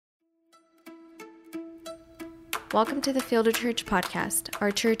Welcome to the Field of Church podcast.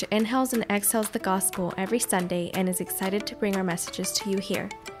 Our church inhales and exhales the gospel every Sunday and is excited to bring our messages to you here.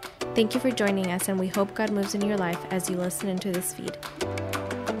 Thank you for joining us, and we hope God moves in your life as you listen into this feed.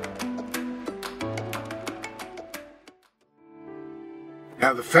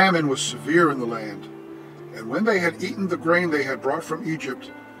 Now the famine was severe in the land, and when they had eaten the grain they had brought from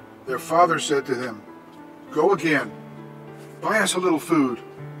Egypt, their father said to them, "Go again, buy us a little food."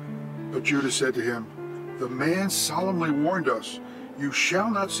 But Judah said to him, "The man solemnly warned us, 'You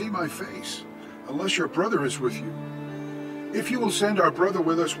shall not see my face, unless your brother is with you. If you will send our brother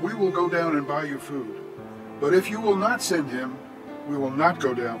with us, we will go down and buy you food. But if you will not send him, we will not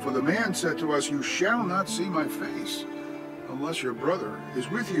go down. For the man said to us, 'You shall not see my face, unless your brother is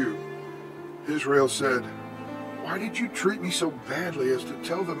with you.'" Israel said, "Why did you treat me so badly as to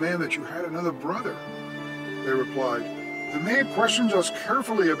tell the man that you had another brother?" They replied, "The man questions us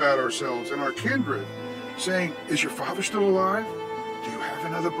carefully about ourselves and our kindred, saying, 'Is your father still alive? Do you have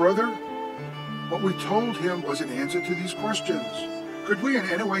another brother?' What we told him was an answer to these questions. Could we in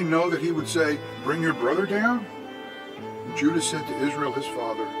any way know that he would say, 'Bring your brother down'?" And Judah said to Israel his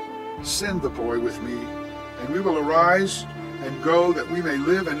father, "Send the boy with me, and we will arise and go, that we may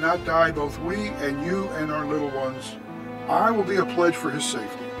live and not die, both we and you and our little ones. I will be a pledge for his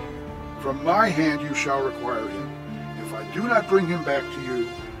safety. From my hand you shall require him. If I do not bring him back to you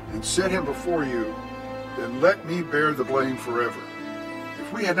and set him before you, then let me bear the blame forever.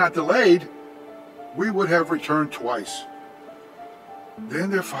 If we had not delayed, we would have returned twice."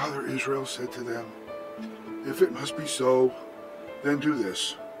 Then their father Israel said to them, "If it must be so, then do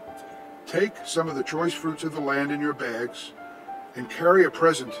this. Take some of the choice fruits of the land in your bags and carry a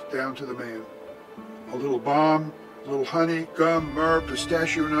present down to the man. A little balm, a little honey, gum, myrrh,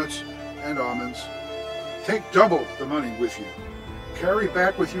 pistachio nuts, and almonds. Take double the money with you. Carry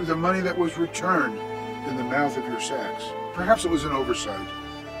back with you the money that was returned in the mouth of your sacks. Perhaps it was an oversight.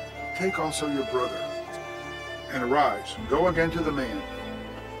 Take also your brother, and arise, go again to the man.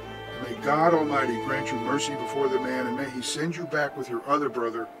 And may God Almighty grant you mercy before the man, and may he send you back with your other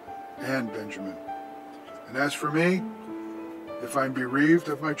brother and Benjamin. And as for me, if I'm bereaved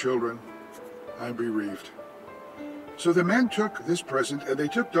of my children, I'm bereaved." So the men took this present, and they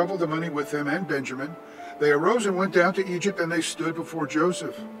took double the money with them and Benjamin. They arose and went down to Egypt, and they stood before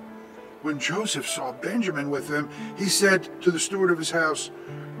Joseph. When Joseph saw Benjamin with them, he said to the steward of his house,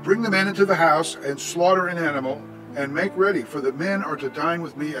 "Bring the men into the house, and slaughter an animal, and make ready, for the men are to dine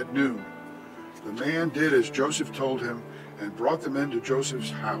with me at noon." The man did as Joseph told him, and brought the men to Joseph's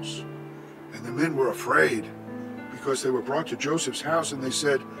house. And the men were afraid, because they were brought to Joseph's house, and they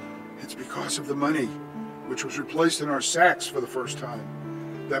said, "It's because of the money, which was replaced in our sacks for the first time,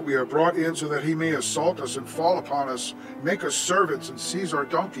 that we are brought in, so that he may assault us and fall upon us, make us servants and seize our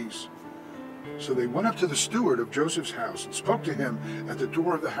donkeys." So they went up to the steward of Joseph's house and spoke to him at the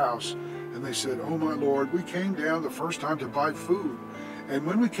door of the house. And they said, "Oh, my lord, we came down the first time to buy food. And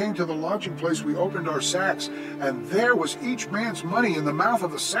when we came to the lodging place, we opened our sacks, and there was each man's money in the mouth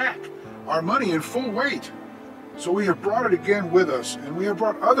of the sack, our money in full weight. So we have brought it again with us, and we have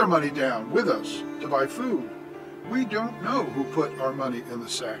brought other money down with us to buy food. We don't know who put our money in the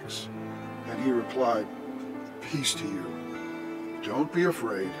sacks." And he replied, "Peace to you. Don't be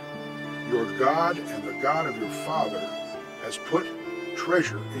afraid. Your God and the God of your father has put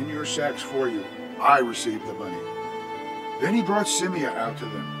treasure in your sacks for you. I received the money." Then he brought Simeon out to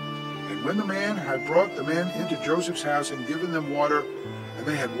them. And when the man had brought the men into Joseph's house and given them water, and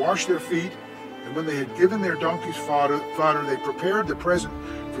they had washed their feet, and when they had given their donkeys fodder, they prepared the present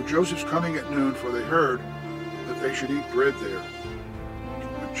for Joseph's coming at noon, for they heard that they should eat bread there.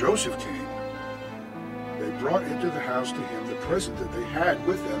 When Joseph came, they brought into the house to him the present that they had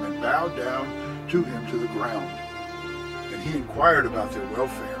with them, and bowed down to him to the ground. And he inquired about their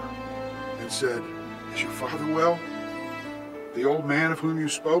welfare, and said, "Is your father well? The old man of whom you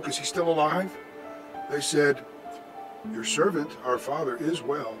spoke, is he still alive?" They said, "Your servant, our father, is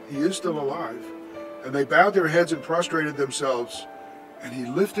well. He is still alive." And they bowed their heads and prostrated themselves. And he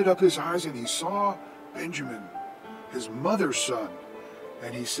lifted up his eyes, and he saw Benjamin, his mother's son.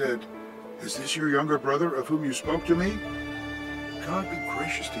 And he said, "Is this your younger brother of whom you spoke to me? God be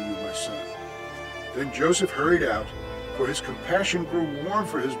gracious to you, my son." Then Joseph hurried out, for his compassion grew warm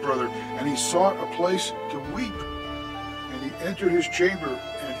for his brother, and he sought a place to weep. And he entered his chamber,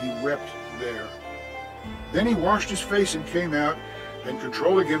 and he wept there. Then he washed his face and came out, and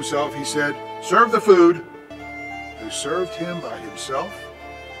controlling himself, he said, "Serve the food." They served him by himself,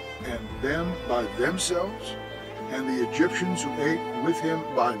 and them by themselves, and the Egyptians who ate with him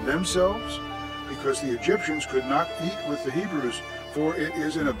by themselves, because the Egyptians could not eat with the Hebrews, for it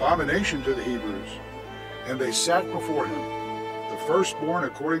is an abomination to the Hebrews. And they sat before him, the firstborn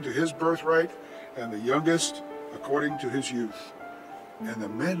according to his birthright, and the youngest according to his youth. And the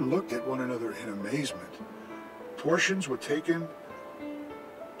men looked at one another in amazement. Portions were taken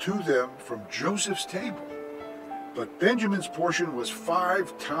to them from Joseph's table, but Benjamin's portion was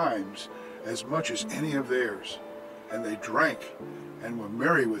 5 times as much as any of theirs. And they drank and were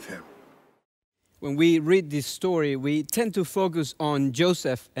merry with him. When we read this story, we tend to focus on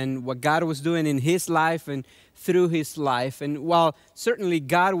Joseph and what God was doing in his life and through his life. And while certainly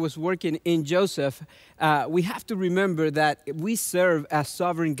God was working in Joseph, we have to remember that we serve a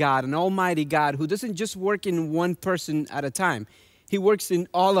sovereign God, an almighty God who doesn't just work in one person at a time. He works in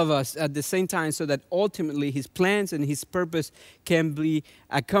all of us at the same time so that ultimately his plans and his purpose can be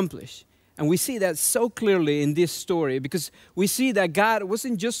accomplished. And we see that so clearly in this story because we see that God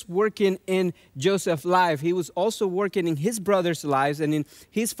wasn't just working in Joseph's life. He was also working in his brothers' lives and in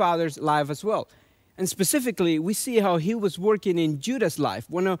his father's life as well. And specifically, we see how he was working in Judah's life,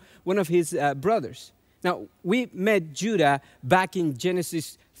 one of his brothers. Now, we met Judah back in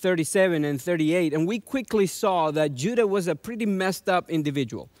Genesis 37 and 38, and we quickly saw that Judah was a pretty messed up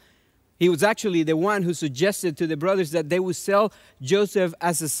individual. He was actually the one who suggested to the brothers that they would sell Joseph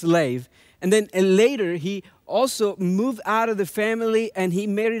as a slave. And then later, he also moved out of the family and he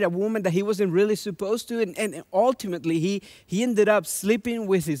married a woman that he wasn't really supposed to. And ultimately, he ended up sleeping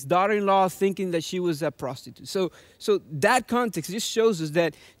with his daughter-in-law thinking that she was a prostitute. So that context just shows us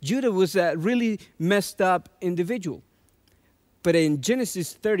that Judah was a really messed up individual. But in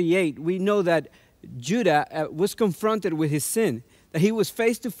Genesis 38, we know that Judah was confronted with his sin, that he was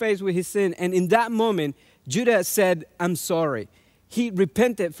face to face with his sin. And in that moment, Judah said, "I'm sorry." He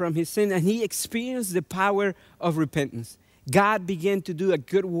repented from his sin and he experienced the power of repentance. God began to do a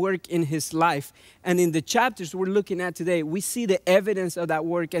good work in his life. And in the chapters we're looking at today, we see the evidence of that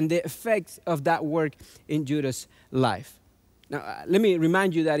work and the effects of that work in Judah's life. Now, let me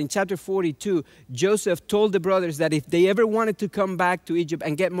remind you that in chapter 42, Joseph told the brothers that if they ever wanted to come back to Egypt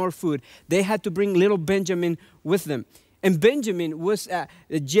and get more food, they had to bring little Benjamin with them. And Benjamin was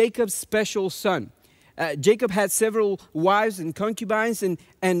Jacob's special son. Jacob had several wives and concubines, and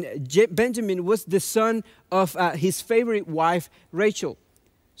Benjamin was the son of his favorite wife, Rachel.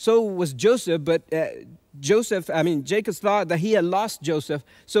 So was Joseph, but Jacob thought that he had lost Joseph.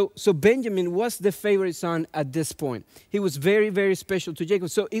 So Benjamin was the favorite son at this point. He was very, very special to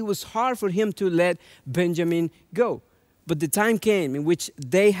Jacob. So it was hard for him to let Benjamin go. But the time came in which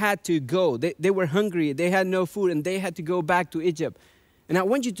they had to go. They were hungry, they had no food, and they had to go back to Egypt. And I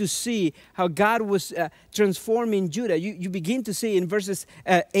want you to see how God was transforming Judah. You begin to see in verses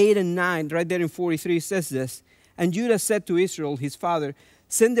 8 and 9, right there in 43, it says this. And Judah said to Israel, his father,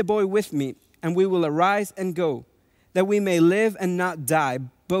 "Send the boy with me, and we will arise and go, that we may live and not die,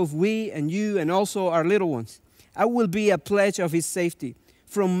 both we and you and also our little ones. I will be a pledge of his safety.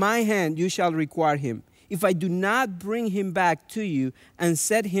 From my hand you shall require him. If I do not bring him back to you and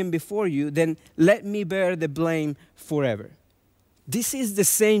set him before you, then let me bear the blame forever." This is the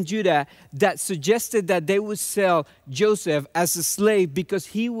same Judah that suggested that they would sell Joseph as a slave because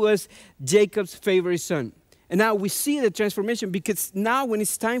he was Jacob's favorite son. And now we see the transformation because now when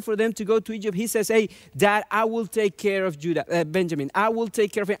it's time for them to go to Egypt, he says, "Hey, Dad, I will take care of Benjamin. I will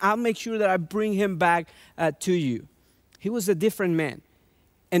take care of him. I'll make sure that I bring him back to you." He was a different man.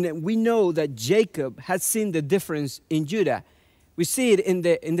 And we know that Jacob had seen the difference in Judah. We see it in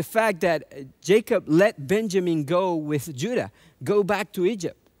the fact that Jacob let Benjamin go with Judah, go back to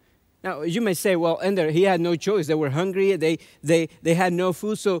Egypt. Now, you may say, well, Ender, he had no choice. They were hungry. They had no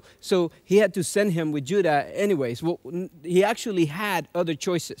food, so he had to send him with Judah anyways. Well, he actually had other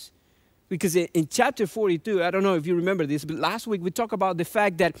choices. Because in chapter 42, I don't know if you remember this, but last week we talked about the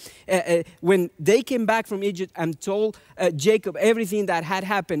fact that when they came back from Egypt and told Jacob everything that had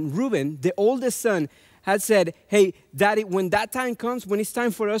happened, Reuben, the oldest son, had said, "Hey, Daddy, when that time comes, when it's time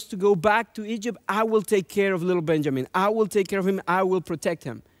for us to go back to Egypt, I will take care of little Benjamin. I will take care of him. I will protect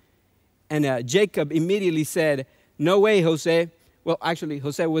him." And Jacob immediately said, "No way, Jose." Well, actually,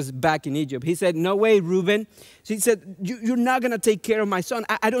 Jose was back in Egypt. He said, "No way, Reuben." So he said, "You're not going to take care of my son.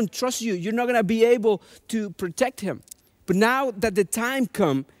 I don't trust you. You're not going to be able to protect him." But now that the time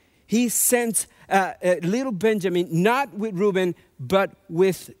come, he sent little Benjamin, not with Reuben, but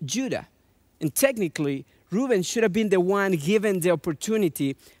with Judah. And technically, Reuben should have been the one given the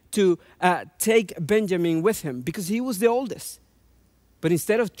opportunity to take Benjamin with him because he was the oldest. But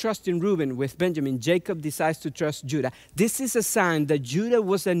instead of trusting Reuben with Benjamin, Jacob decides to trust Judah. This is a sign that Judah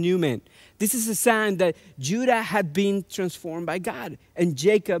was a new man. This is a sign that Judah had been transformed by God, and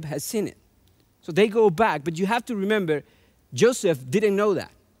Jacob has seen it. So they go back, but you have to remember, Joseph didn't know that.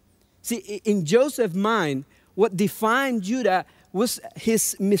 See, in Joseph's mind, what defined Judah was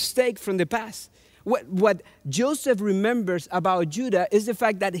his mistake from the past. What Joseph remembers about Judah is the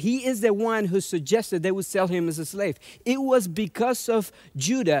fact that he is the one who suggested they would sell him as a slave. It was because of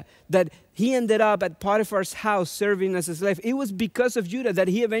Judah that he ended up at Potiphar's house serving as a slave. It was because of Judah that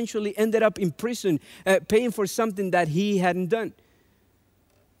he eventually ended up in prison, paying for something that he hadn't done.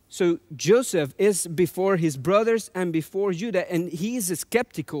 So Joseph is before his brothers and before Judah, and he is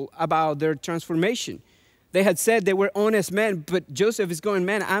skeptical about their transformation. They had said they were honest men, but Joseph is going,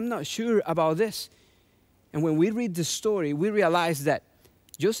 man, I'm not sure about this. And when we read the story, we realize that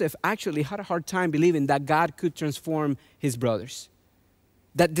Joseph actually had a hard time believing that God could transform his brothers.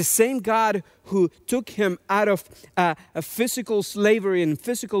 That the same God who took him out of a physical slavery and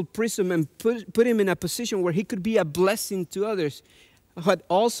physical prison and put him in a position where he could be a blessing to others, had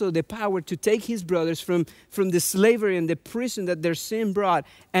also the power to take his brothers from the slavery and the prison that their sin brought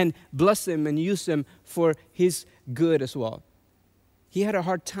and bless them and use them for his good as well. He had a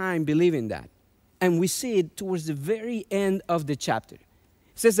hard time believing that. And we see it towards the very end of the chapter.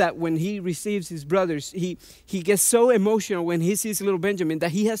 It says that when he receives his brothers, he gets so emotional when he sees little Benjamin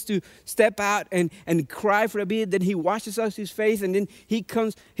that he has to step out and cry for a bit. Then he washes out his face, and then he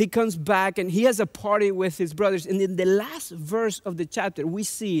comes back and he has a party with his brothers. And in the last verse of the chapter, we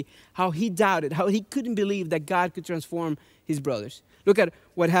see how he doubted, how he couldn't believe that God could transform his brothers. Look at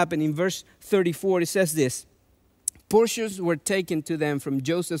what happened in verse 34. It says this: portions were taken to them from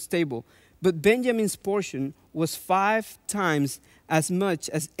Joseph's table, but Benjamin's portion was 5 times as much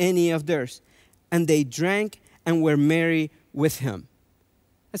as any of theirs, and they drank and were merry with him.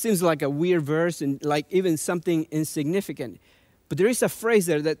 That seems like a weird verse and like even something insignificant. But there is a phrase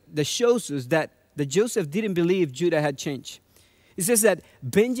there that shows us that Joseph didn't believe Judah had changed. It says that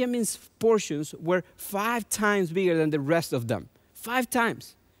Benjamin's portions were 5 times bigger than the rest of them. 5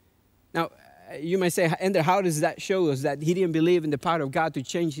 times. Now, you might say, Ender, how does that show us that he didn't believe in the power of God to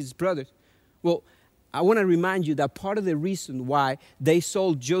change his brothers? Well, I want to remind you that part of the reason why they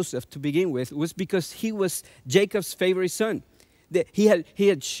sold Joseph to begin with was because he was Jacob's favorite son. He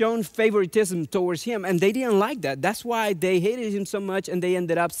had shown favoritism towards him, and they didn't like that. That's why they hated him so much, and they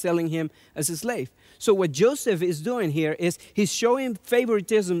ended up selling him as a slave. So what Joseph is doing here is he's showing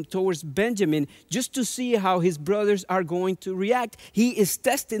favoritism towards Benjamin just to see how his brothers are going to react. He is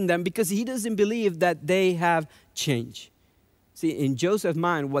testing them because he doesn't believe that they have changed. See, in Joseph's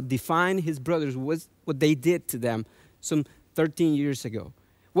mind, what defined his brothers was what they did to them some 13 years ago.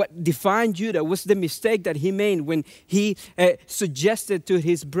 What defined Judah was the mistake that he made when he suggested to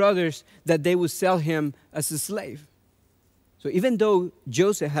his brothers that they would sell him as a slave. So even though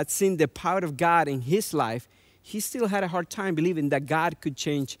Joseph had seen the power of God in his life, he still had a hard time believing that God could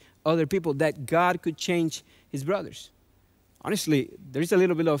change other people, that God could change his brothers. Honestly, there is a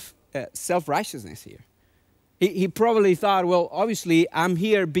little bit of self-righteousness here. He probably thought, well, obviously, I'm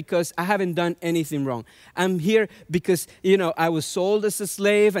here because I haven't done anything wrong. I'm here because, I was sold as a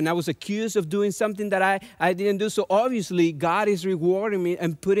slave and I was accused of doing something that I didn't do. So obviously, God is rewarding me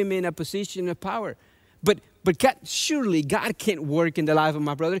and putting me in a position of power. But surely God can't work in the life of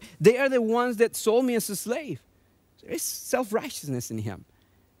my brother. They are the ones that sold me as a slave. There is self-righteousness in him.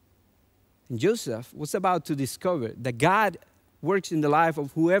 And Joseph was about to discover that God works in the life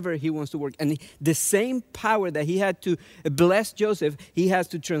of whoever he wants to work. And the same power that he had to bless Joseph, he has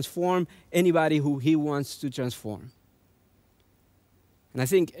to transform anybody who he wants to transform. And I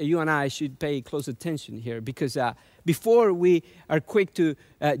think you and I should pay close attention here because before we are quick to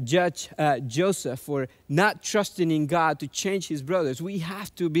judge Joseph for not trusting in God to change his brothers, we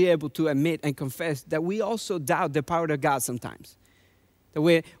have to be able to admit and confess that we also doubt the power of God sometimes. That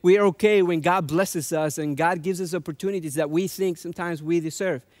we are okay when God blesses us and God gives us opportunities that we think sometimes we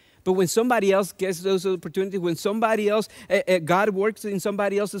deserve. But when somebody else gets those opportunities, when somebody else, God works in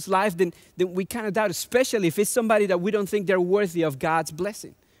somebody else's life, then we kind of doubt, especially if it's somebody that we don't think they're worthy of God's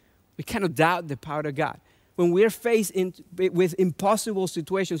blessing. We kind of doubt the power of God. When we're faced with impossible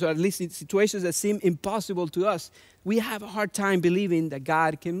situations, or at least situations that seem impossible to us, we have a hard time believing that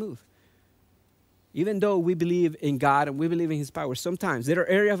God can move. Even though we believe in God and we believe in his power, sometimes there are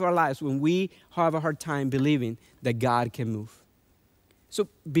areas of our lives when we have a hard time believing that God can move. So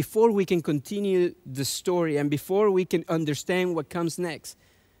before we can continue the story and before we can understand what comes next,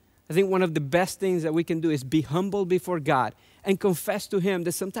 I think one of the best things that we can do is be humble before God and confess to him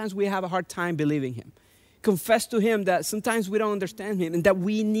that sometimes we have a hard time believing him. Confess to him that sometimes we don't understand him and that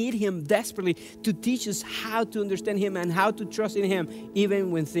we need him desperately to teach us how to understand him and how to trust in him even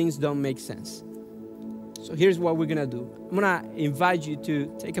when things don't make sense. So here's what we're going to do. I'm going to invite you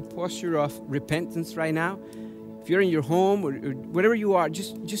to take a posture of repentance right now. if you're in your home or wherever you are,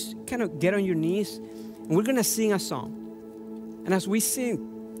 just kind of get on your knees, and we're going to sing a song. And as we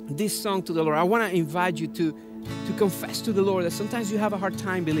sing this song to the Lord, I want to invite you to confess to the Lord that sometimes you have a hard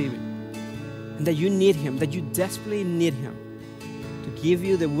time believing, and that you need Him, that you desperately need Him to give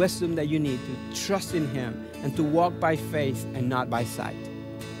you the wisdom that you need to trust in Him and to walk by faith and not by sight.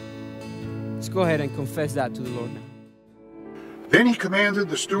 Let's go ahead and confess that to the Lord now. Then he commanded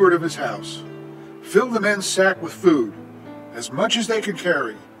the steward of his house, "Fill the men's sack with food, as much as they can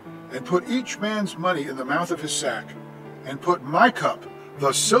carry, and put each man's money in the mouth of his sack, and put my cup,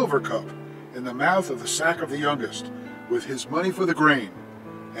 the silver cup, in the mouth of the sack of the youngest, with his money for the grain."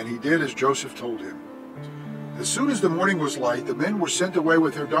 And he did as Joseph told him. As soon as the morning was light, the men were sent away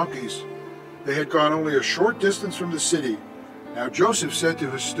with their donkeys. They had gone only a short distance from the city. Now Joseph said to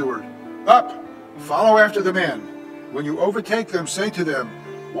his steward, "Up, follow after the men. When you overtake them, say to them,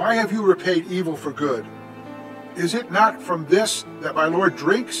 'Why have you repaid evil for good? Is it not from this that my Lord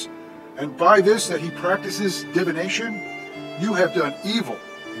drinks, and by this that he practices divination? You have done evil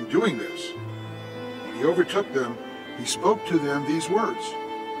in doing this.' When he overtook them, he spoke to them these words.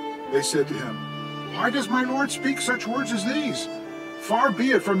 They said to him, 'Why does my Lord speak such words as these? Far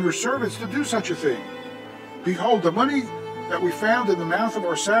be it from your servants to do such a thing. Behold, the money that we found in the mouth of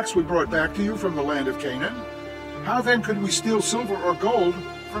our sacks we brought back to you from the land of Canaan. How then could we steal silver or gold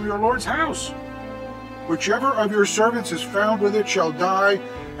from your Lord's house? Whichever of your servants is found with it shall die,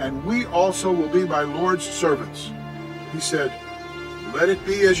 and we also will be my Lord's servants.' He said, 'Let it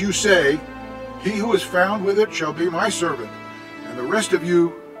be as you say. He who is found with it shall be my servant, and the rest of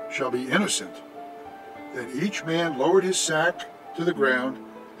you shall be innocent.' Then each man lowered his sack to the ground,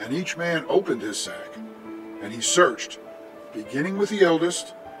 and each man opened his sack. And he searched, beginning with the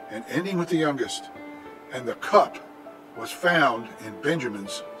eldest and ending with the youngest. And the cup was found in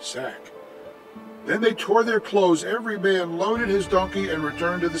Benjamin's sack. Then they tore their clothes, every man loaded his donkey, and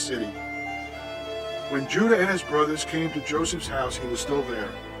returned to the city. When Judah and his brothers came to Joseph's house, he was still there.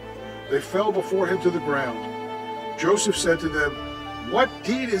 They fell before him to the ground. Joseph said to them, 'What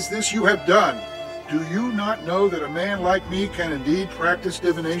deed is this you have done? Do you not know that a man like me can indeed practice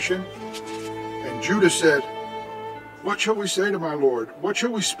divination?' And Judah said, 'What shall we say to my Lord? What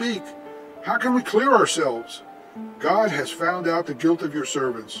shall we speak? How can we clear ourselves? God has found out the guilt of your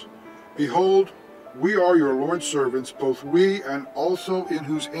servants. Behold, we are your Lord's servants, both we and also in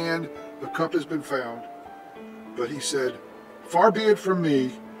whose hand the cup has been found.' But he said, 'Far be it from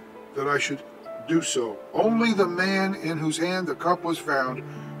me that I should do so. Only the man in whose hand the cup was found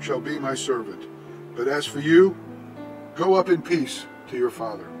shall be my servant. But as for you, go up in peace to your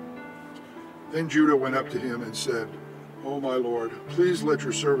father.' Then Judah went up to him and said, 'O my Lord, please let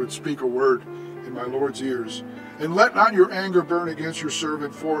your servant speak a word in my Lord's ears, and let not your anger burn against your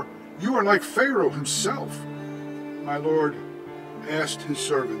servant, for you are like Pharaoh himself.' My Lord asked his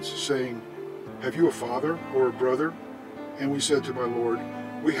servants, saying, 'Have you a father or a brother?' And we said to my Lord,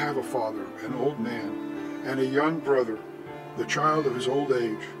 'We have a father, an old man, and a young brother, the child of his old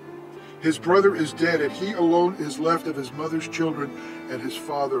age. His brother is dead, and he alone is left of his mother's children, and his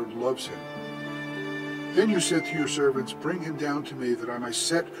father loves him.' Then you said to your servants, 'Bring him down to me, that I may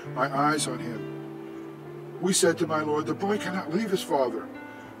set my eyes on him.' We said to my Lord, 'The boy cannot leave his father,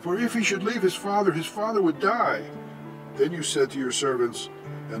 for if he should leave his father would die.' Then you said to your servants,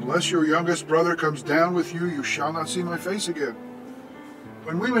 'Unless your youngest brother comes down with you, you shall not see my face again.'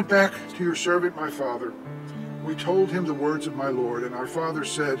 When we went back to your servant my father, we told him the words of my Lord, and our father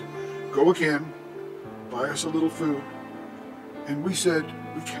said, 'Go again, buy us a little food.' And we said,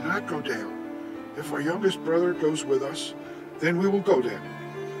 'We cannot go down. If our youngest brother goes with us, then we will go down.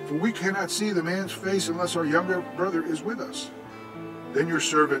 For we cannot see the man's face unless our younger brother is with us.' Then your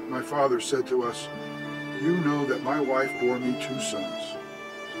servant, my father, said to us, 'You know that my wife bore me 2 sons.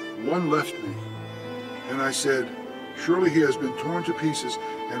 One left me.' And I said, 'Surely he has been torn to pieces,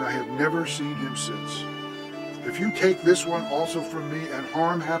 and I have never seen him since. If you take this one also from me, and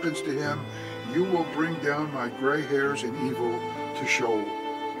harm happens to him, you will bring down my gray hairs in evil to Sheol.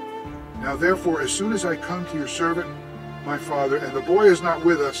 Now therefore, as soon as I come to your servant, my father, and the boy is not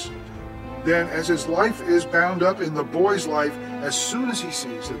with us, then as his life is bound up in the boy's life, as soon as he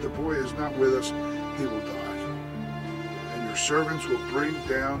sees that the boy is not with us, he will die. And your servants will bring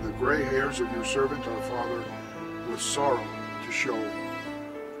down the gray hairs of your servant our father with sorrow to Sheol.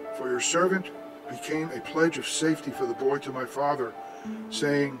 For your servant became a pledge of safety for the boy to my father,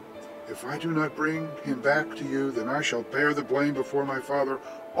 saying, If I do not bring him back to you, then I shall bear the blame before my father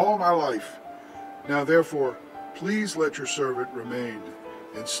all my life. Now therefore, please let your servant remain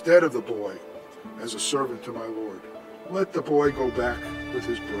instead of the boy as a servant to my Lord. Let the boy go back with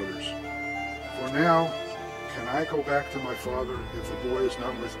his brothers. For now Can I go back to my father if the boy is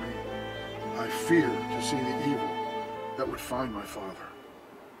not with me? I fear to see the evil that would find my father.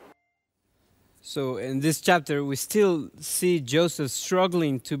 So in this chapter, we still see Joseph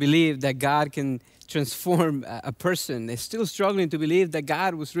struggling to believe that God can transform a person. They're still struggling to believe that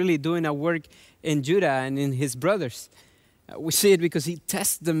God was really doing a work in Judah and in his brothers. We see it because he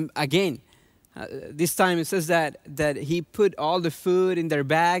tests them again. This time it says that he put all the food in their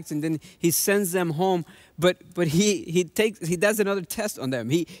bags and then he sends them home. But he does another test on them.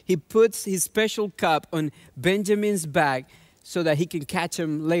 He puts his special cup on Benjamin's bag so that he can catch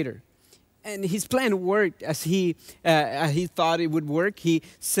him later. And his plan worked as he thought it would work. He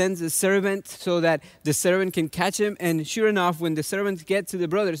sends a servant so that the servant can catch him. And sure enough, when the servants get to the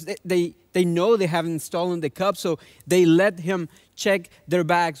brothers, they know they haven't stolen the cup. So they let him check their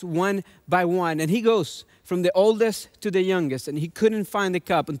bags one by one. And he goes from the oldest to the youngest. And he couldn't find the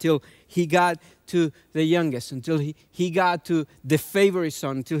cup until he got to the youngest, until he got to the favorite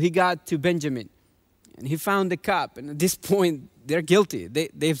son, until he got to Benjamin. And he found the cup. And at this point, they're guilty.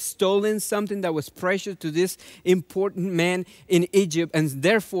 They've stolen something that was precious to this important man in Egypt. And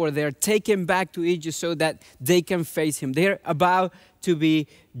therefore, they're taken back to Egypt so that they can face him. They're about to be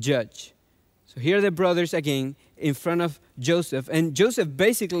judged. So here are the brothers again in front of Joseph. And Joseph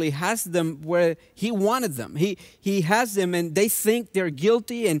basically has them where he wanted them. He has them and they think they're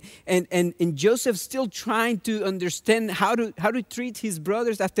guilty. And Joseph's still trying to understand how to treat his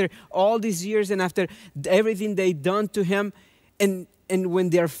brothers after all these years and after everything they've done to him. And when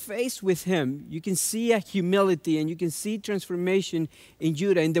they're faced with him, you can see a humility and you can see transformation in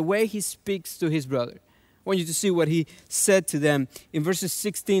Judah in the way he speaks to his brother. I want you to see what he said to them. In verses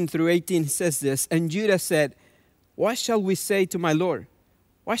 16 through 18, he says this, "And Judah said, 'What shall we say to my Lord?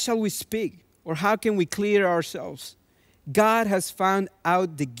 What shall we speak? Or how can we clear ourselves? God has found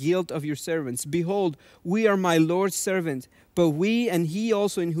out the guilt of your servants. Behold, we are my Lord's servants, but we and he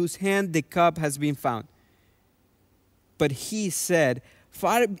also in whose hand the cup has been found.' But he said,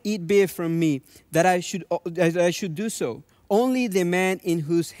 'Far it be from me that I should do so. Only the man in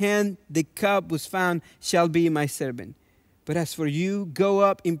whose hand the cup was found shall be my servant. But as for you, go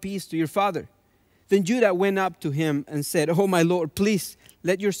up in peace to your father.' Then Judah went up to him and said, 'Oh, my Lord, please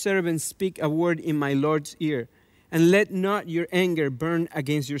let your servant speak a word in my Lord's ear, and let not your anger burn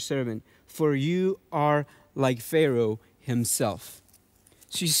against your servant, for you are like Pharaoh himself.'"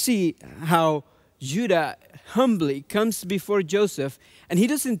 So you see how Judah humbly comes before Joseph, and he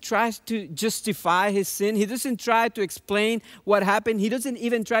doesn't try to justify his sin. He doesn't try to explain what happened. He doesn't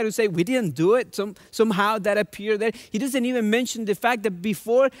even try to say, "We didn't do it. Somehow that appeared there." He doesn't even mention the fact that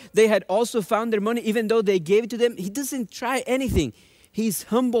before they had also found their money, even though they gave it to them. He doesn't try anything. He's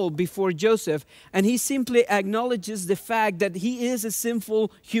humble before Joseph, and he simply acknowledges the fact that he is a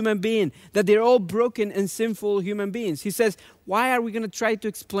sinful human being, that they're all broken and sinful human beings. He says, "Why are we going to try to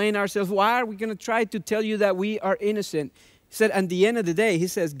explain ourselves? Why are we going to try to tell you that we are innocent?" He said, at the end of the day, he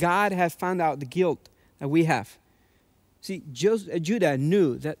says, God has found out the guilt that we have. See, Judah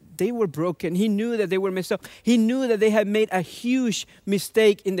knew that they were broken. He knew that they were messed up. He knew that they had made a huge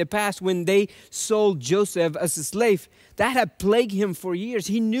mistake in the past when they sold Joseph as a slave. That had plagued him for years.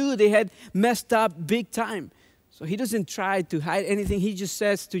 He knew they had messed up big time. So he doesn't try to hide anything. He just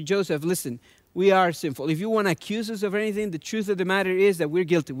says to Joseph, "Listen, we are sinful. If you want to accuse us of anything, the truth of the matter is that we're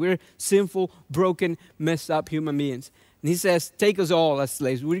guilty. We're sinful, broken, messed up human beings." And he says, "Take us all as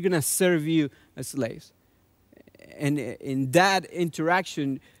slaves. We're going to serve you as slaves." And in that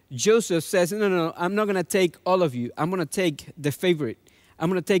interaction, Joseph says, no, I'm not going to take all of you. I'm going to take the favorite. I'm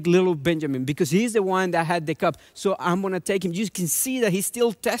going to take little Benjamin because he's the one that had the cup. So I'm going to take him. You can see that he's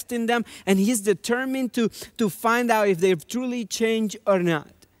still testing them, and he's determined to find out if they've truly changed or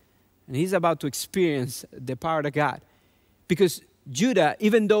not. And he's about to experience the power of God. Because Judah,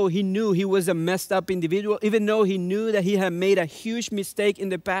 even though he knew he was a messed up individual, even though he knew that he had made a huge mistake in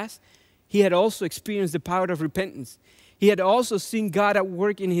the past, he had also experienced the power of repentance. He had also seen God at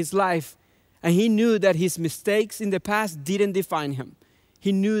work in his life, and he knew that his mistakes in the past didn't define him.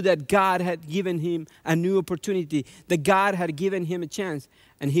 He knew that God had given him a new opportunity, that God had given him a chance,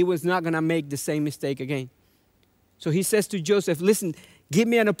 and he was not going to make the same mistake again. So he says to Joseph, "Listen, give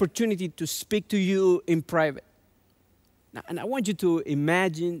me an opportunity to speak to you in private." Now, and I want you to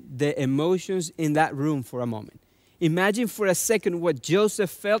imagine the emotions in that room for a moment. Imagine for a second what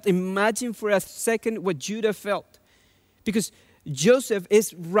Joseph felt. Imagine for a second what Judah felt. Because Joseph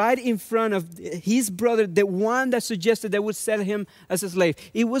is right in front of his brother, the one that suggested they would sell him as a slave.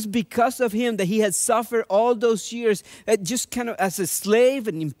 It was because of him that he had suffered all those years, just kind of as a slave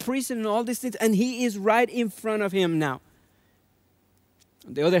and in prison and all these things. And he is right in front of him now.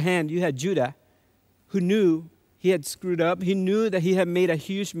 On the other hand, you had Judah, who knew he had screwed up. He knew that he had made a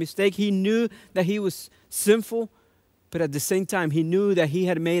huge mistake. He knew that he was sinful. But at the same time, he knew that he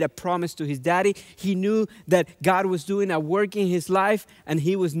had made a promise to his daddy. He knew that God was doing a work in his life, and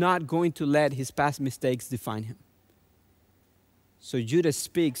he was not going to let his past mistakes define him. So Judah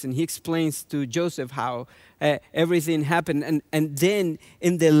speaks, and he explains to Joseph how everything happened. And then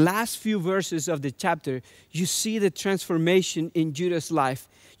in the last few verses of the chapter, you see the transformation in Judah's life.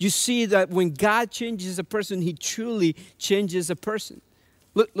 You see that when God changes a person, he truly changes a person.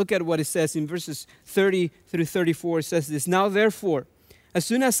 Look at what it says in verses 30 through 34. It says this, "Now therefore, as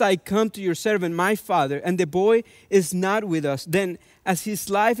soon as I come to your servant, my father, and the boy is not with us, then as his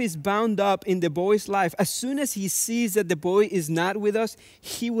life is bound up in the boy's life, as soon as he sees that the boy is not with us,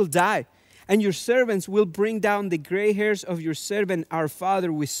 he will die. And your servants will bring down the gray hairs of your servant, our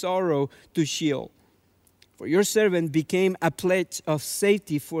father, with sorrow to Sheol. For your servant became a pledge of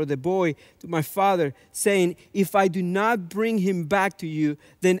safety for the boy to my father, saying, if I do not bring him back to you,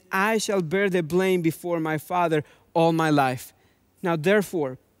 then I shall bear the blame before my father all my life. Now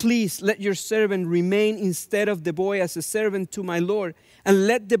therefore, please let your servant remain instead of the boy as a servant to my Lord, and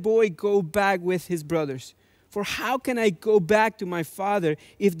let the boy go back with his brothers. For how can I go back to my father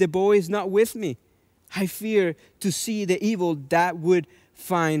if the boy is not with me? I fear to see the evil that would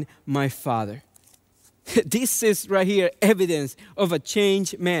find my father." This is right here evidence of a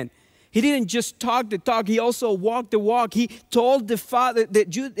changed man. He didn't just talk the talk, he also walked the walk. He told the father,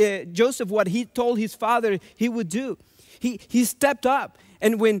 Joseph, what he told his father he would do. He stepped up.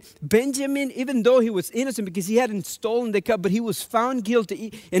 And when Benjamin, even though he was innocent because he hadn't stolen the cup, but he was found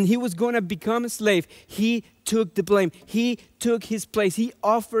guilty and he was going to become a slave, he took the blame. He took his place. He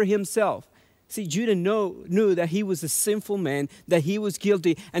offered himself. See, Judah knew that he was a sinful man, that he was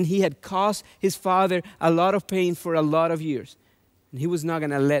guilty, and he had caused his father a lot of pain for a lot of years. And he was not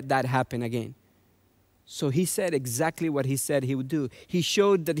going to let that happen again. So he said exactly what he said he would do. He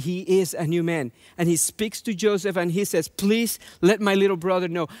showed that he is a new man. And he speaks to Joseph and he says, please let my little brother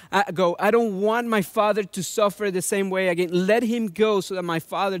go. I don't want my father to suffer the same way again. Let him go so that my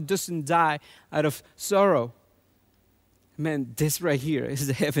father doesn't die out of sorrow. Man, this right here is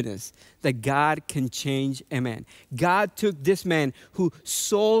the evidence that God can change a man. God took this man who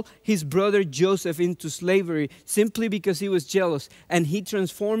sold his brother Joseph into slavery simply because he was jealous, and he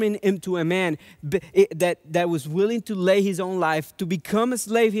transformed him into a man that was willing to lay his own life to become a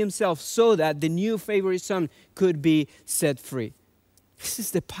slave himself so that the new favorite son could be set free. This is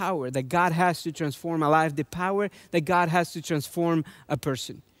the power that God has to transform a life, the power that God has to transform a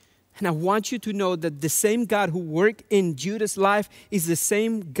person. And I want you to know that the same God who worked in Judah's life is the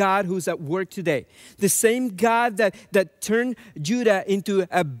same God who's at work today. The same God that turned Judah into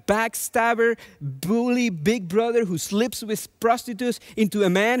a backstabber, bully, big brother who sleeps with prostitutes, into a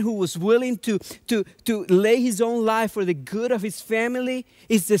man who was willing to lay his own life for the good of his family,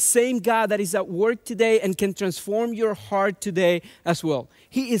 is the same God that is at work today and can transform your heart today as well.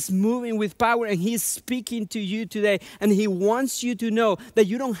 He is moving with power and he is speaking to you today, and he wants you to know that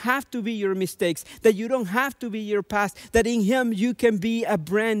you don't have to be your mistakes, that you don't have to be your past, that in him you can be a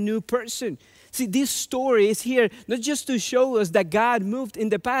brand new person. See, this story is here not just to show us that God moved in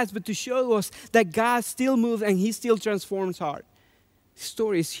the past, but to show us that God still moves and he still transforms heart. This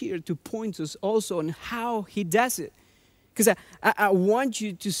story is here to point us also on how he does it. Because I want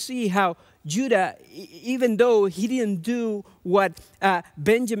you to see how Judah, even though he didn't do what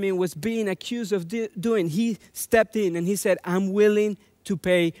Benjamin was being accused of doing, he stepped in and he said, I'm willing to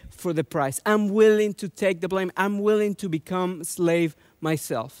pay for the price. I'm willing to take the blame. I'm willing to become a slave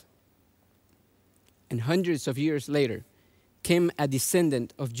myself. And hundreds of years later came a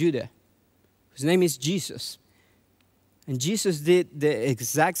descendant of Judah, whose name is Jesus. And Jesus did the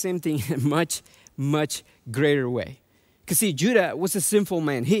exact same thing in a much, much greater way. Because see, Judah was a sinful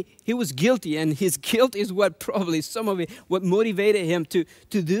man. He was guilty, and his guilt is what probably some of it, what motivated him to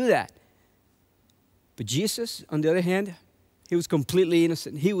do that. But Jesus, on the other hand, he was completely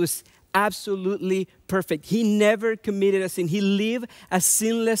innocent. He was absolutely perfect. He never committed a sin. He lived a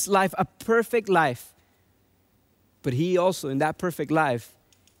sinless life, a perfect life. But he also, in that perfect life,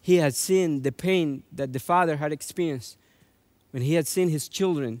 he had seen the pain that the father had experienced when he had seen his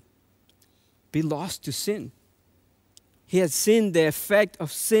children be lost to sin. He had seen the effect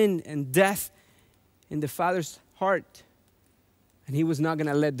of sin and death in the father's heart. And he was not going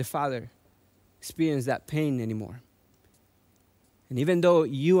to let the father experience that pain anymore. And even though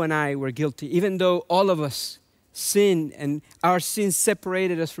you and I were guilty, even though all of us sinned and our sins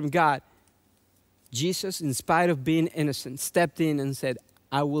separated us from God, Jesus, in spite of being innocent, stepped in and said,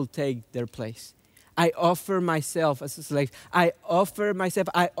 I will take their place. I offer myself as a slave. I offer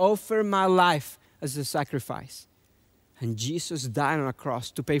my life as a sacrifice. And Jesus died on a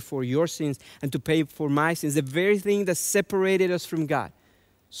cross to pay for your sins and to pay for my sins, the very thing that separated us from God,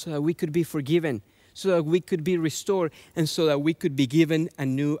 so that we could be forgiven, so that we could be restored, and so that we could be given a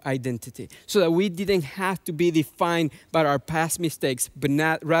new identity, so that we didn't have to be defined by our past mistakes, but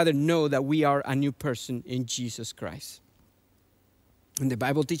rather know that we are a new person in Jesus Christ. And the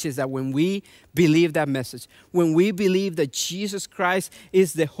Bible teaches that when we believe that message, when we believe that Jesus Christ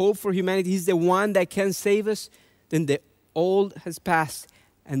is the hope for humanity, He's the one that can save us, then the old has passed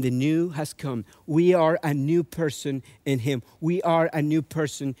and the new has come. We are a new person in Him. We are a new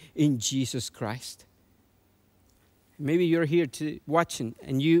person in Jesus Christ. Maybe you're here watching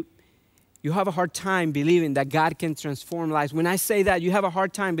and you have a hard time believing that God can transform lives. When I say that, you have a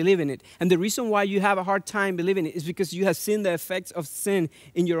hard time believing it. And the reason why you have a hard time believing it is because you have seen the effects of sin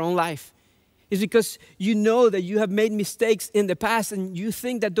in your own life. It's because you know that you have made mistakes in the past and you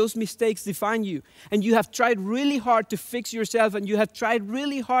think that those mistakes define you. And you have tried really hard to fix yourself and you have tried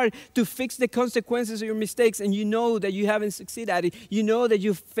really hard to fix the consequences of your mistakes, and you know that you haven't succeeded at it. You know that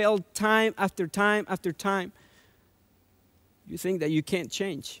you've failed time after time after time. You think that you can't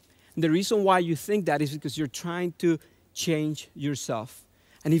change. And the reason why you think that is because you're trying to change yourself.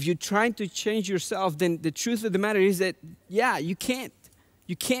 And if you're trying to change yourself, then the truth of the matter is that, yeah, you can't.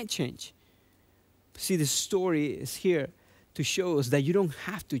 You can't change. See, the story is here to show us that you don't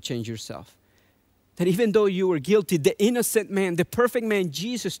have to change yourself. That even though you were guilty, the innocent man, the perfect man,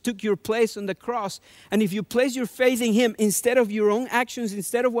 Jesus, took your place on the cross. And if you place your faith in Him instead of your own actions,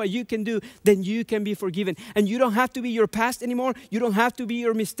 instead of what you can do, then you can be forgiven. And you don't have to be your past anymore. You don't have to be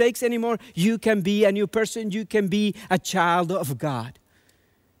your mistakes anymore. You can be a new person. You can be a child of God.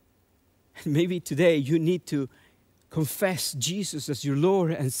 And maybe today you need to confess Jesus as your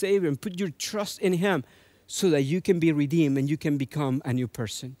Lord and Savior and put your trust in Him so that you can be redeemed and you can become a new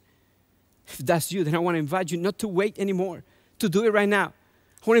person. If that's you, then I want to invite you not to wait anymore, to do it right now.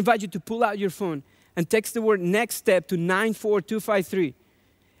 I want to invite you to pull out your phone and text the word next step to 94253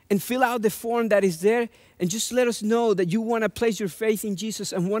 and fill out the form that is there and just let us know that you want to place your faith in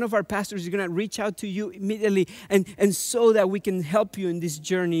Jesus, and one of our pastors is going to reach out to you immediately and so that we can help you in this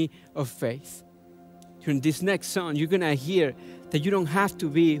journey of faith. During this next song, you're going to hear that you don't have to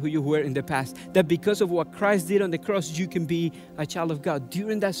be who you were in the past. That because of what Christ did on the cross, you can be a child of God.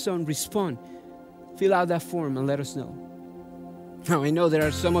 During that song, respond. Fill out that form and let us know. Now, I know there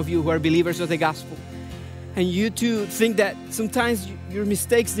are some of you who are believers of the gospel. And you too think that sometimes your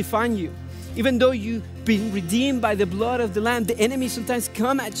mistakes define you. Even though you've been redeemed by the blood of the Lamb, the enemy sometimes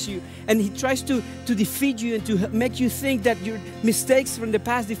comes at you and he tries to defeat you and to make you think that your mistakes from the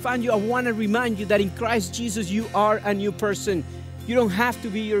past define you. I want to remind you that in Christ Jesus, you are a new person. You don't have to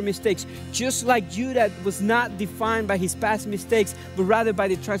be your mistakes. Just like Judah was not defined by his past mistakes, but rather by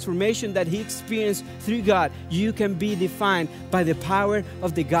the transformation that he experienced through God, you can be defined by the power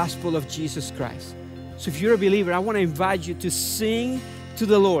of the gospel of Jesus Christ. So if you're a believer, I want to invite you to sing to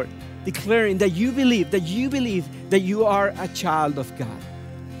the Lord, declaring that you believe that you are a child of God.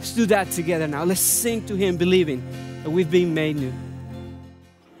 Let's do that together now. Let's sing to Him, believing that we've been made new.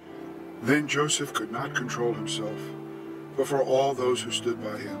 Then Joseph could not control himself before all those who stood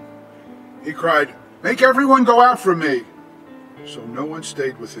by him. He cried, "Make everyone go out from me!" So no one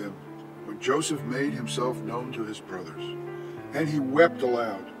stayed with him when Joseph made himself known to his brothers. And he wept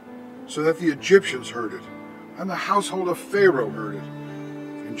aloud, so that the Egyptians heard it, and the household of Pharaoh heard it.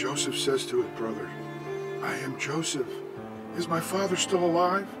 And Joseph says to his brothers, "I am Joseph. Is my father still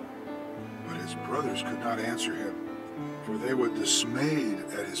alive?" But his brothers could not answer him, for they were dismayed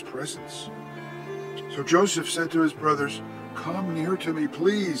at his presence. So Joseph said to his brothers, "Come near to me,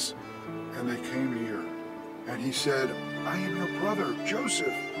 please." And they came near. And he said, "I am your brother,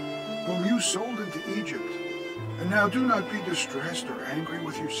 Joseph, whom you sold into Egypt. And now do not be distressed or angry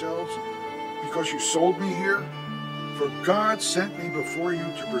with yourselves because you sold me here. For God sent me before you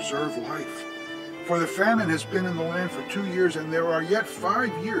to preserve life. For the famine has been in the land for 2 years, and there are yet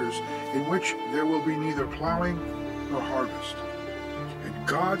 5 years in which there will be neither plowing nor harvest. And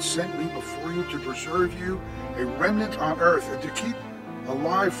God sent me before you to preserve you a remnant on earth, and to keep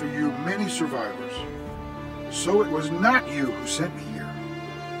alive for you many survivors. So it was not you who sent me here,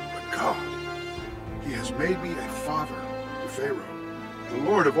 but God. He has made me a father to Pharaoh, the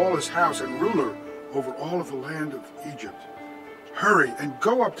Lord of all his house, and ruler over all of the land of Egypt. Hurry and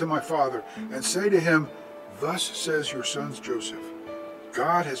go up to my father and say to him, 'Thus says your son Joseph,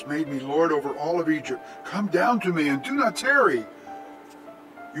 God has made me Lord over all of Egypt. Come down to me and do not tarry.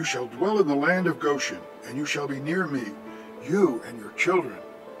 You shall dwell in the land of Goshen, and you shall be near me, you and your children,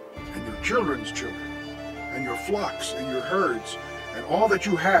 and your children's children, and your flocks and your herds, and all that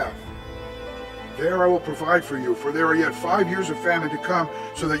you have. There I will provide for you, for there are yet 5 years of famine to come,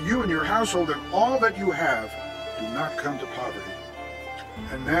 so that you and your household and all that you have do not come to poverty.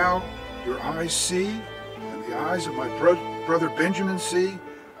 And now your eyes see, and the eyes of my brother Benjamin see,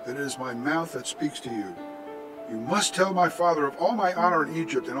 that it is my mouth that speaks to you. You must tell my father of all my honor in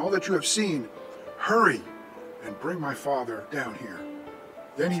Egypt and all that you have seen. Hurry and bring my father down here.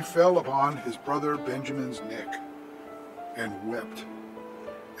 Then he fell upon his brother Benjamin's neck and wept.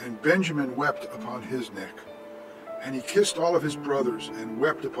 And Benjamin wept upon his neck. And he kissed all of his brothers and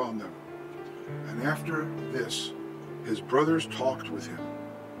wept upon them. And after this, his brothers talked with him.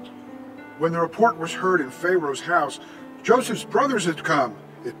 When the report was heard in Pharaoh's house, Joseph's brothers had come.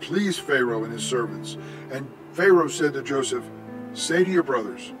 It pleased Pharaoh and his servants. And Pharaoh said to Joseph, say to your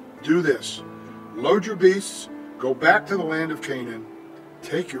brothers, do this. Load your beasts, go back to the land of Canaan.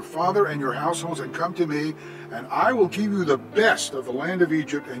 Take your father and your households and come to me, and I will give you the best of the land of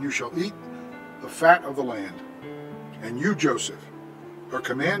Egypt, and you shall eat the fat of the land. And you, Joseph, are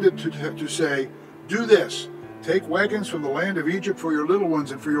commanded to say, do this. Take wagons from the land of Egypt for your little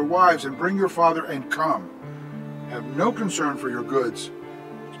ones and for your wives, and bring your father and come. Have no concern for your goods,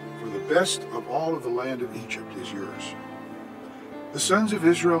 for the best of all of the land of Egypt is yours. The sons of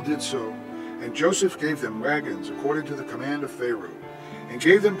Israel did so, and Joseph gave them wagons according to the command of Pharaoh, and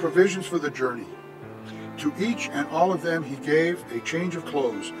gave them provisions for the journey. To each and all of them he gave a change of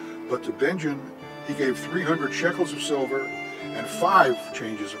clothes, but to Benjamin he gave 300 shekels of silver and 5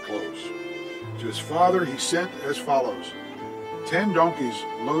 changes of clothes. To his father he sent as follows: 10 donkeys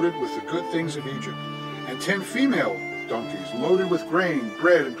loaded with the good things of Egypt, and 10 female donkeys loaded with grain,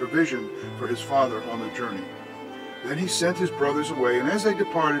 bread, and provision for his father on the journey. Then he sent his brothers away, and as they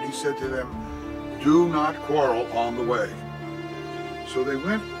departed he said to them, do not quarrel on the way. So they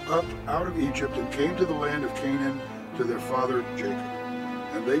went up out of Egypt and came to the land of Canaan to their father Jacob.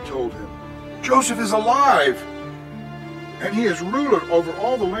 And they told him, Joseph is alive, and he is ruler over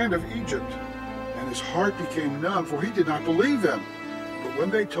all the land of Egypt. And his heart became numb, for he did not believe them. But when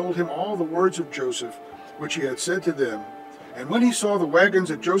they told him all the words of Joseph, which he had said to them, and when he saw the wagons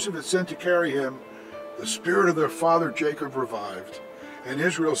that Joseph had sent to carry him, the spirit of their father Jacob revived. And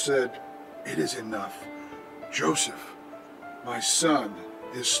Israel said, it is enough. Joseph, my son,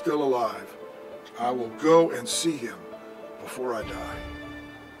 is still alive. I will go and see him before I die.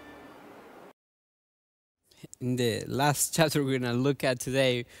 In the last chapter we're going to look at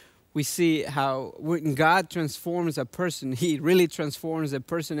today, we see how when God transforms a person, he really transforms a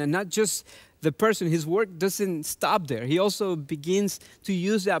person, and not just the person. His work doesn't stop there. He also begins to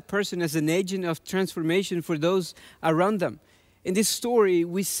use that person as an agent of transformation for those around them. In this story,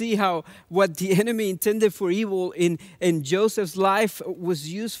 we see how what the enemy intended for evil in Joseph's life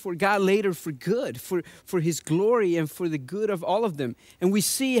was used for God later for good, for his glory and for the good of all of them. And we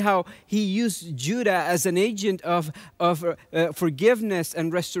see how he used Judah as an agent of forgiveness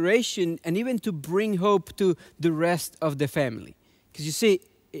and restoration, and even to bring hope to the rest of the family. Because you see,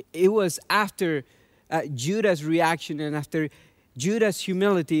 it was after Judah's reaction and after Judah's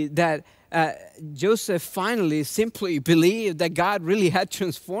humility that Joseph finally simply believed that God really had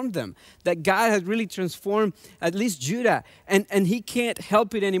transformed them, that God had really transformed at least Judah. And he can't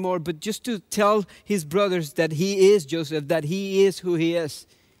help it anymore but just to tell his brothers that he is Joseph, that he is who he is.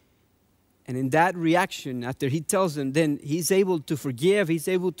 And in that reaction, after he tells them, then he's able to forgive. He's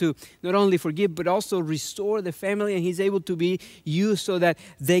able to not only forgive, but also restore the family. And he's able to be used so that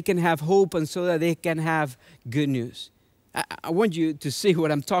they can have hope and so that they can have good news. I want you to see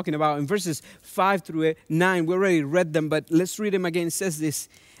what I'm talking about. In verses 5 through 9, we already read them, but let's read them again. It says this,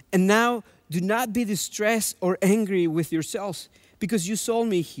 and now do not be distressed or angry with yourselves, because you sold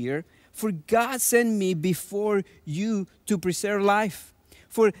me here. For God sent me before you to preserve life.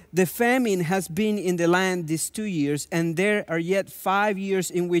 For the famine has been in the land these 2 years, and there are yet 5 years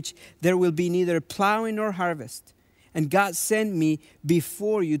in which there will be neither plowing nor harvest. And God sent me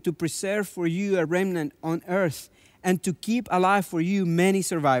before you to preserve for you a remnant on earth, and to keep alive for you many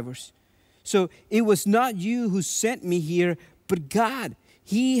survivors. So it was not you who sent me here, but God.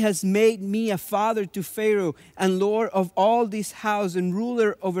 He has made me a father to Pharaoh, and lord of all this house, and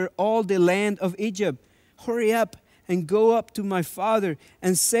ruler over all the land of Egypt. Hurry up and go up to my father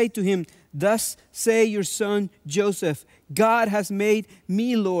and say to him, thus say your son Joseph, God has made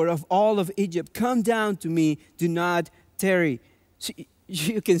me lord of all of Egypt. Come down to me, do not tarry. See,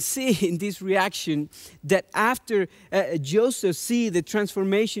 you can see in this reaction that after Joseph see the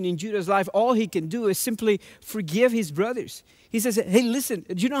transformation in Judah's life, all he can do is simply forgive his brothers. He says, hey, listen,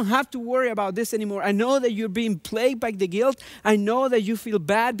 you don't have to worry about this anymore. I know that you're being plagued by the guilt. I know that you feel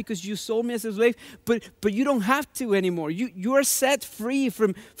bad because you sold me as a slave, but you don't have to anymore. You are set free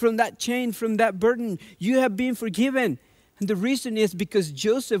from that chain, from that burden. You have been forgiven. And the reason is because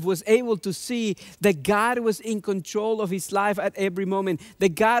Joseph was able to see that God was in control of his life at every moment.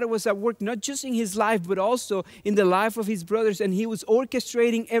 That God was at work not just in his life, but also in the life of his brothers. And he was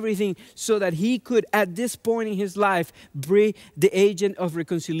orchestrating everything so that he could, at this point in his life, bring the agent of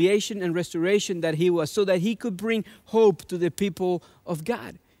reconciliation and restoration that he was, so that he could bring hope to the people of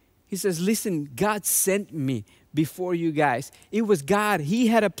God. He says, listen, God sent me before you guys. It was God. He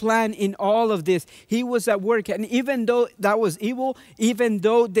had a plan in all of this. He was at work. And even though that was evil, even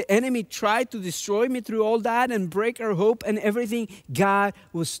though the enemy tried to destroy me through all that and break our hope and everything, God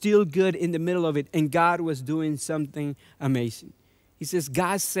was still good in the middle of it. And God was doing something amazing. He says,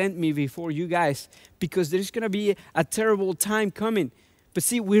 God sent me before you guys because there's going to be a terrible time coming. But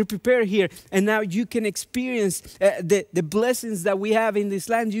see, we're prepared here, and now you can experience the blessings that we have in this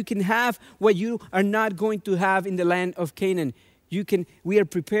land. You can have what you are not going to have in the land of Canaan. We are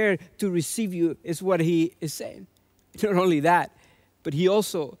prepared to receive you, is what he is saying. Not only that, but he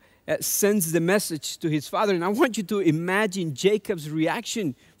also sends the message to his father. And I want you to imagine Jacob's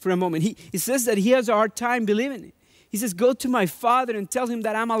reaction for a moment. He says that he has a hard time believing it. He says, go to my father and tell him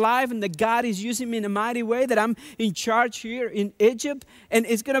that I'm alive and that God is using me in a mighty way, that I'm in charge here in Egypt, and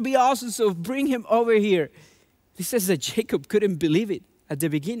it's going to be awesome, so bring him over here. He says that Jacob couldn't believe it at the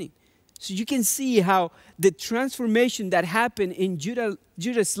beginning. So you can see how the transformation that happened in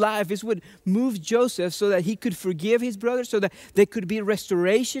Judah's life is what moved Joseph so that he could forgive his brothers, so that there could be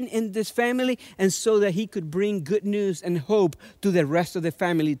restoration in this family, and so that he could bring good news and hope to the rest of the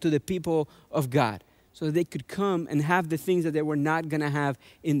family, to the people of God, so that they could come and have the things that they were not going to have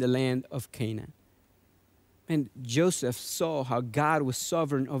in the land of Canaan. And Joseph saw how God was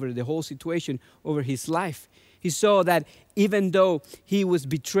sovereign over the whole situation, over his life. He saw that even though he was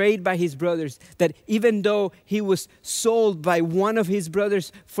betrayed by his brothers, that even though he was sold by one of his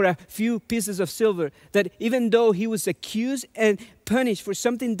brothers for a few pieces of silver, that even though he was accused and punished for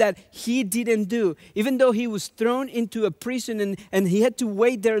something that he didn't do, even though he was thrown into a prison and he had to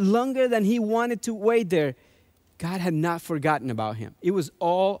wait there longer than he wanted to wait there, God had not forgotten about him. It was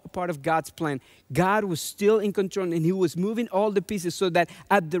all a part of God's plan. God was still in control, and he was moving all the pieces so that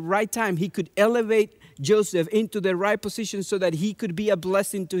at the right time he could elevate Joseph into the right position, so that he could be a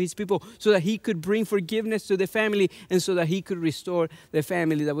blessing to his people, so that he could bring forgiveness to the family, and so that he could restore the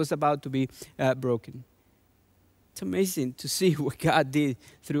family that was about to be broken. It's amazing to see what God did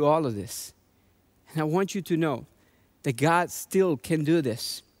through all of this. And I want you to know that God still can do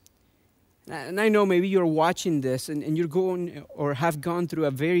this. And I know maybe you're watching this and you're going or have gone through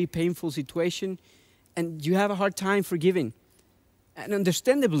a very painful situation and you have a hard time forgiving. And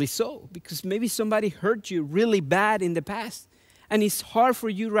understandably so, because maybe somebody hurt you really bad in the past. And it's hard for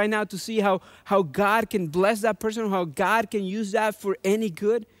you right now to see how God can bless that person, how God can use that for any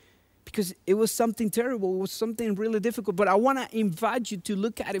good. Because it was something terrible, it was something really difficult. But I want to invite you to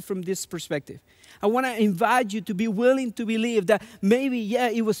look at it from this perspective. I want to invite you to be willing to believe that maybe, yeah,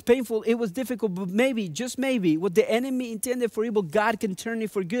 it was painful, it was difficult, but maybe, just maybe, what the enemy intended for evil, God can turn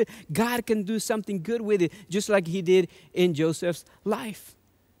it for good. God can do something good with it, just like he did in Joseph's life.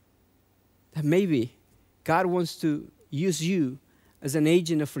 That maybe God wants to use you as an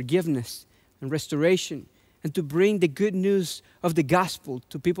agent of forgiveness and restoration, and to bring the good news of the gospel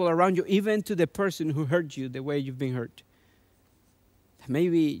to people around you, even to the person who hurt you the way you've been hurt.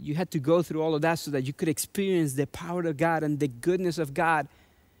 Maybe you had to go through all of that so that you could experience the power of God and the goodness of God,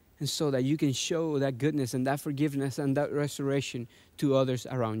 and so that you can show that goodness and that forgiveness and that restoration to others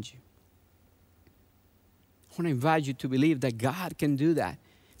around you. I want to invite you to believe that God can do that,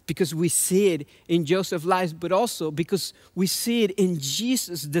 because we see it in Joseph's life, but also because we see it in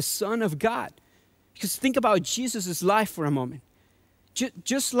Jesus, the Son of God. Because think about Jesus' life for a moment.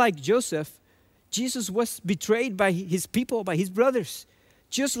 Just like Joseph, Jesus was betrayed by his people, by his brothers.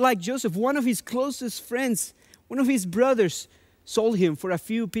 Just like Joseph, one of his closest friends, one of his brothers, sold him for a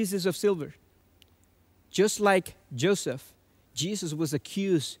few pieces of silver. Just like Joseph, Jesus was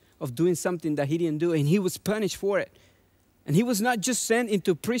accused of doing something that he didn't do, and he was punished for it. And he was not just sent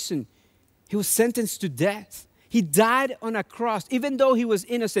into prison, he was sentenced to death. He died on a cross. Even though he was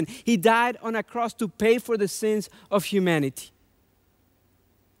innocent, he died on a cross to pay for the sins of humanity.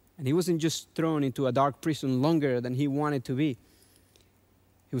 And he wasn't just thrown into a dark prison longer than he wanted to be.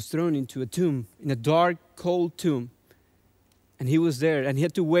 He was thrown into a tomb, in a dark, cold tomb. And he was there, and he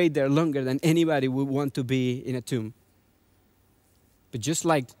had to wait there longer than anybody would want to be in a tomb. But just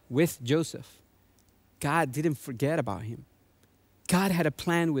like with Joseph, God didn't forget about him. God had a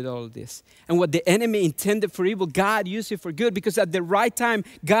plan with all of this. And what the enemy intended for evil, God used it for good, because at the right time,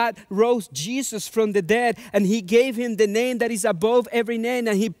 God rose Jesus from the dead, and he gave him the name that is above every name,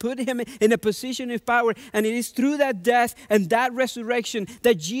 and he put him in a position of power. And it is through that death and that resurrection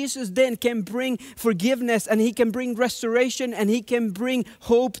that Jesus then can bring forgiveness, and he can bring restoration, and he can bring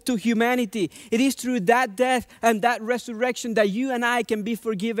hope to humanity. It is through that death and that resurrection that you and I can be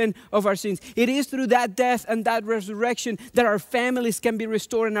forgiven of our sins. It is through that death and that resurrection that our families can be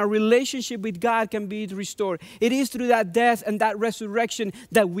restored and our relationship with God can be restored. It is through that death and that resurrection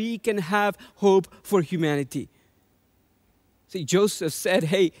that we can have hope for humanity. See, Joseph said,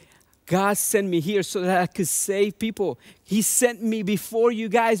 hey, God sent me here so that I could save people. He sent me before you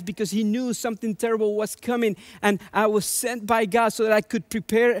guys because he knew something terrible was coming. And I was sent by God so that I could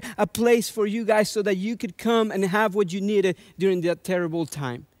prepare a place for you guys so that you could come and have what you needed during that terrible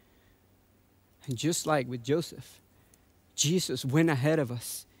time. And just like with Joseph, Jesus went ahead of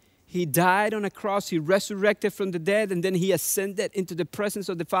us. He died on a cross, he resurrected from the dead, and then he ascended into the presence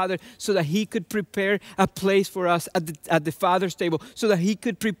of the Father so that he could prepare a place for us at the Father's table, so that he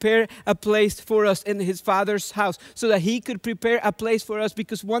could prepare a place for us in his Father's house, so that he could prepare a place for us,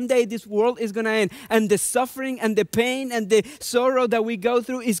 because one day this world is going to end, and the suffering and the pain and the sorrow that we go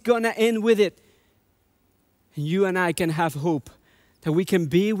through is going to end with it. And you and I can have hope. That we can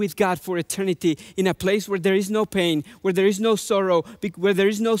be with God for eternity in a place where there is no pain, where there is no sorrow, where there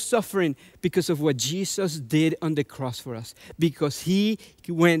is no suffering, because of what Jesus did on the cross for us. Because he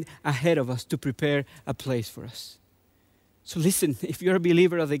went ahead of us to prepare a place for us. So listen, if you're a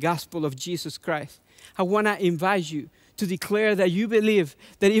believer of the gospel of Jesus Christ, I want to invite you to declare that you believe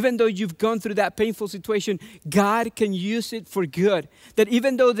that even though you've gone through that painful situation, God can use it for good. That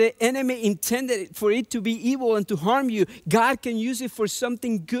even though the enemy intended for it to be evil and to harm you, God can use it for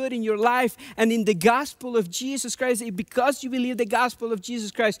something good in your life. And in the gospel of Jesus Christ, because you believe the gospel of Jesus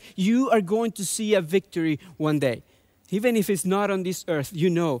Christ, you are going to see a victory one day. Even if it's not on this earth, you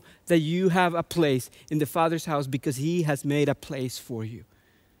know that you have a place in the Father's house because he has made a place for you.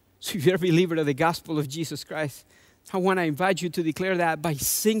 So if you're a believer of the gospel of Jesus Christ, I want to invite you to declare that by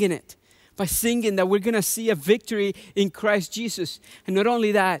singing it. By singing that we're going to see a victory in Christ Jesus. And not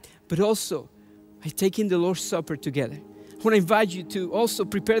only that, but also by taking the Lord's Supper together. I want to invite you to also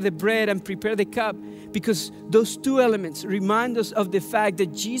prepare the bread and prepare the cup, because those two elements remind us of the fact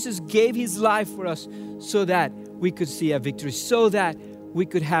that Jesus gave his life for us so that we could see a victory, so that we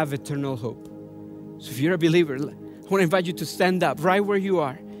could have eternal hope. So if you're a believer, I want to invite you to stand up right where you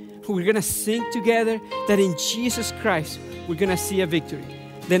are. We're going to sing together that in Jesus Christ, we're going to see a victory.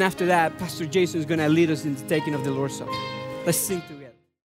 Then after that, Pastor Jason is going to lead us in the taking of the Lord's Supper. Let's sing together.